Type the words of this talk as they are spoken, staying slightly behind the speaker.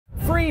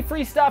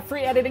free stuff,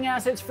 free editing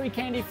assets, free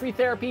candy, free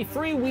therapy,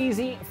 free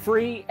Wheezy,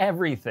 free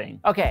everything.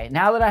 Okay,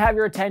 now that I have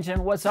your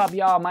attention, what's up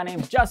y'all? My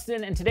name's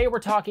Justin, and today we're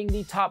talking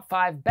the top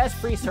 5 best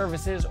free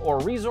services or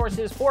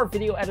resources for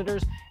video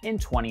editors in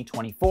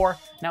 2024.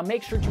 Now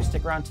make sure to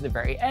stick around to the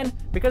very end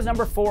because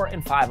number 4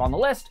 and 5 on the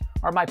list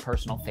are my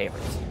personal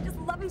favorites. I just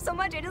love him so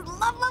much, I just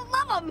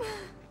love him.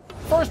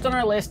 First on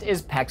our list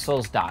is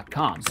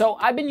Pexels.com. So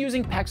I've been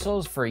using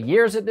Pexels for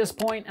years at this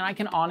point, and I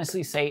can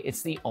honestly say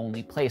it's the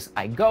only place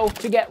I go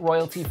to get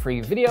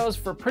royalty-free videos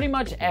for pretty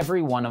much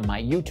every one of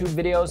my YouTube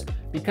videos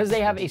because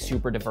they have a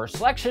super diverse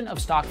selection of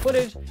stock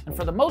footage, and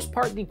for the most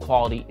part, the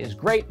quality is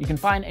great. You can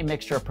find a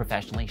mixture of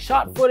professionally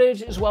shot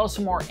footage as well as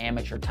some more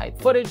amateur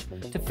type footage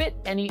to fit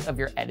any of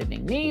your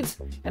editing needs,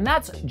 and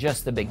that's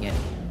just the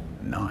beginning.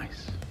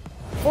 Nice.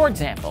 For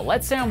example,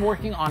 let's say I'm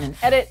working on an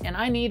edit and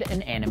I need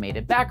an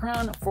animated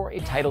background for a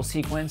title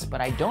sequence, but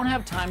I don't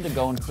have time to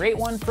go and create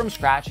one from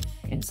scratch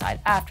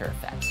inside After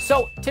Effects.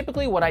 So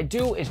typically what I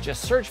do is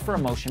just search for a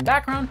motion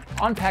background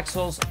on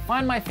Pexels,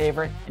 find my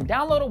favorite, and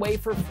download away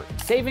for free,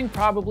 saving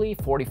probably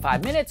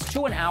 45 minutes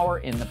to an hour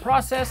in the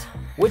process,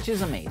 which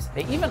is amazing.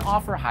 They even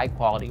offer high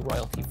quality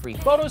royalty-free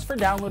photos for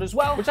download as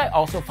well, which I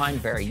also find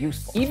very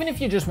useful. Even if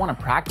you just want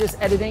to practice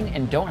editing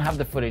and don't have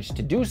the footage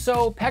to do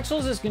so,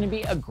 Pexels is going to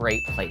be a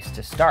great place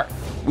to start.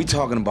 We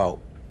talking about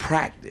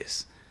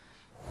practice.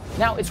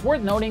 Now, it's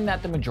worth noting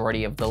that the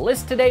majority of the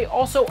list today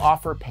also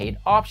offer paid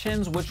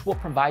options, which will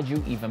provide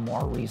you even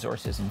more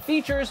resources and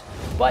features,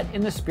 but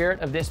in the spirit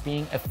of this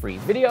being a free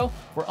video,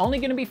 we're only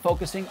going to be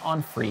focusing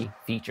on free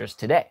features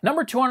today.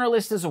 Number 2 on our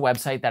list is a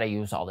website that I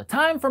use all the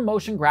time for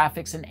motion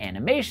graphics and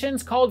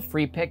animations called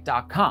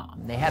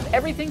FREEPIK.com. They have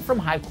everything from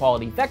high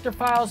quality vector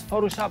files,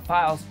 Photoshop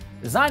files,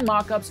 design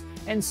mockups,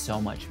 and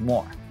so much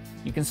more.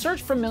 You can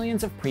search for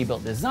millions of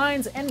pre-built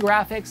designs and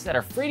graphics that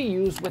are free to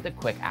use with a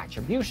quick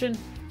attribution.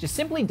 Just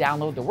simply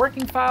download the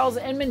working files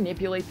and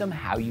manipulate them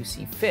how you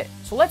see fit.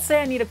 So let's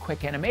say I need a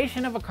quick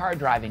animation of a car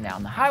driving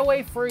down the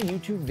highway for a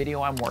YouTube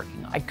video I'm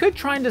working on. I could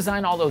try and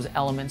design all those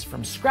elements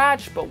from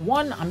scratch, but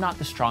 1, I'm not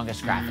the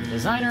strongest graphic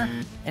designer,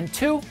 and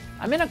 2,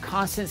 I'm in a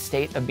constant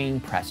state of being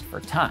pressed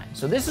for time.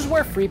 So this is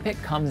where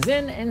FREEPIK comes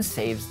in and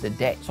saves the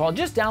day. So I'll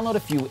just download a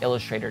few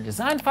Illustrator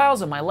design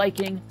files of my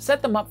liking,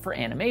 set them up for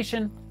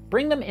animation,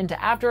 bring them into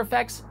After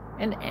Effects,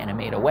 and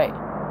animate away.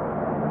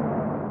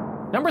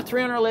 Number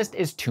 3 on our list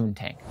is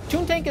Tunetank.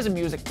 Tunetank is a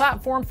music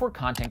platform for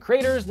content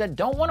creators that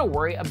don't want to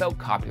worry about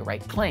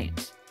copyright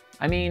claims.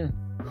 I mean,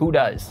 who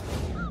does?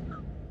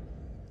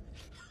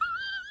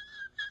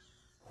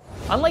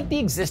 Unlike the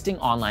existing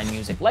online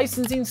music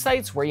licensing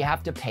sites where you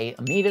have to pay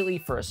immediately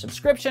for a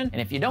subscription,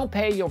 and if you don't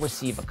pay, you'll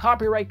receive a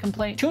copyright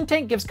complaint,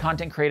 Tunetank gives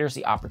content creators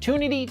the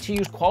opportunity to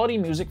use quality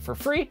music for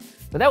free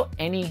without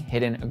any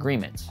hidden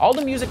agreements. All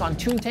the music on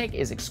Tunetank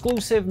is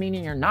exclusive,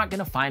 meaning you're not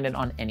going to find it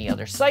on any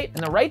other site,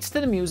 and the rights to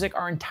the music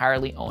are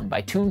entirely owned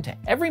by Tunetank.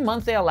 Every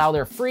month they allow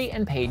their free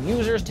and paid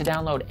users to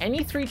download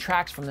any 3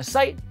 tracks from the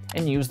site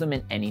and use them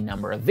in any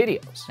number of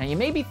videos. Now you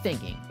may be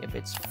thinking, if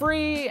it's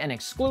free and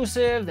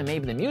exclusive, then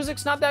maybe the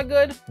music's not that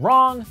good.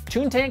 Wrong.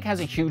 Tunetank has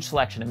a huge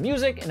selection of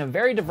music in a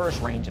very diverse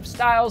range of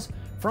styles,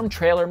 from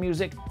trailer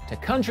music to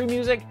country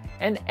music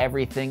and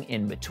everything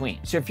in between.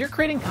 So if you're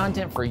creating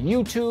content for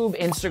YouTube,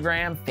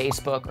 Instagram,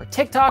 Facebook, or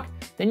TikTok,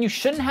 then you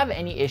shouldn't have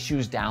any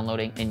issues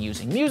downloading and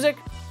using music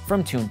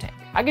from Tunetank.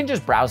 I can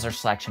just browse their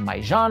selection by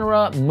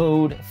genre,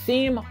 mood,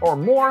 theme, or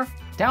more,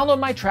 download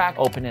my track,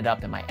 open it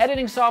up in my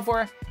editing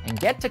software, and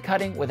get to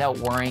cutting without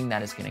worrying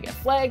that it's gonna get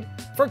flagged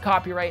for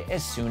copyright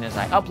as soon as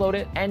I upload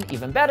it. And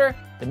even better,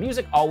 the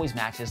music always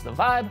matches the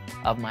vibe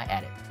of my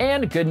edit.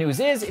 And good news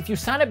is, if you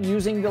sign up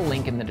using the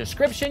link in the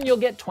description, you'll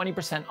get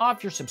 20%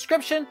 off your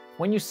subscription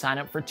when you sign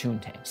up for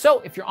Tunetank. So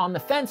if you're on the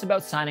fence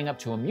about signing up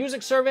to a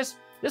music service,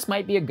 this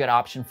might be a good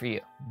option for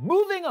you.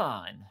 Moving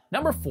on.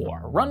 Number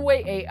 4,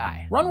 RUNWAY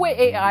AI. RUNWAY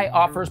AI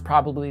offers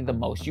probably the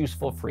most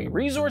useful free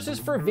resources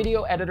for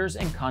video editors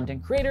and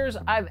content creators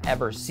I've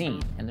ever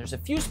seen, and there's a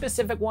few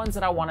specific ones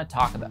that I want to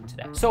talk about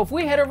today. So if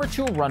we head over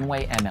to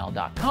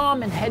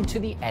runwayml.com and head to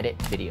the Edit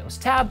Videos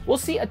tab, we'll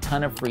see a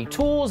ton of free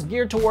tools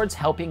geared towards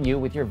helping you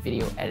with your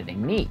video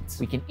editing needs.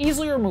 We can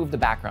easily remove the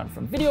background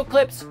from video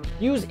clips,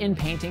 use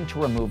in-painting to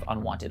remove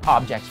unwanted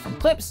objects from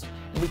clips,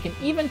 and we can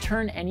even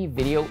turn any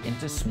video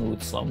into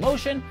smooth slow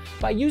motion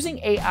by using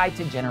AI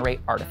to generate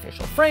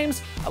artificial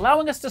frames,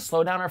 allowing us to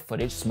slow down our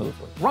footage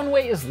smoothly.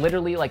 RUNWAY is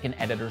literally like an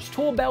editor's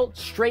tool belt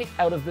straight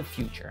out of the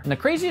future. And the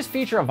craziest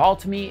feature of all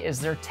to me is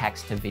their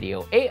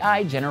text-to-video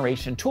AI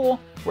generation tool,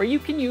 where you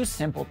can use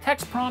simple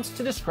text prompts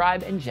to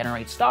describe and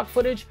generate stock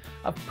footage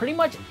of pretty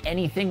much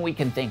anything we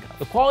can think of.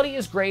 The quality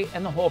is great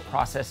and the whole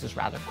process is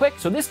rather quick,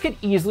 so this could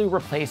easily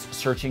replace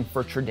searching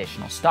for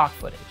traditional stock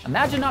footage.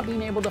 Imagine not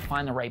being able to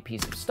find the right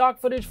piece of stock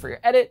footage for your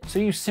edit, so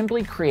you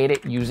simply create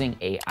it using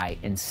AI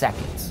in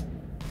seconds.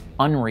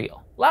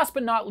 Unreal. Last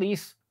but not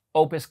least,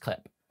 Opus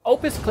Clip.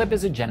 Opus Clip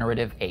is a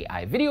generative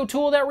AI video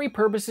tool that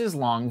repurposes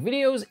long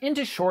videos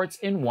into shorts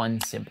in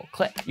one simple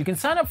clip. You can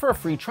sign up for a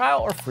free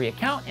trial or free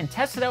account and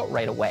test it out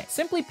right away.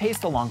 Simply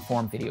paste a long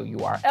form video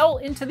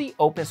URL into the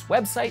Opus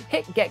website,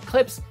 hit Get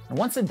Clips, and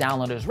once the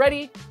download is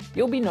ready,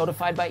 you'll be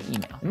notified by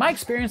email. In my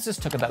experience, this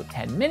took about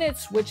 10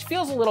 minutes, which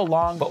feels a little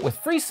long, but with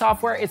free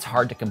software, it's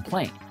hard to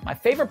complain. My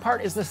favorite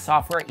part is the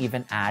software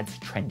even adds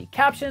trendy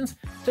captions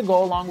to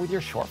go along with your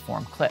short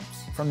form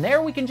clips. From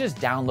there, we can just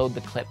download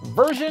the clip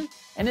version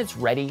and it's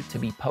ready to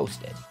be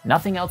posted.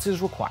 Nothing else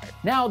is required.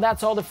 Now,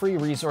 that's all the free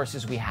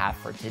resources we have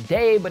for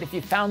today, but if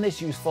you found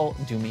this useful,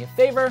 do me a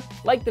favor,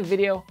 like the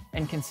video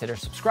and consider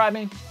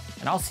subscribing,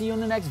 and I'll see you in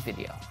the next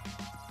video.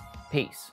 Peace.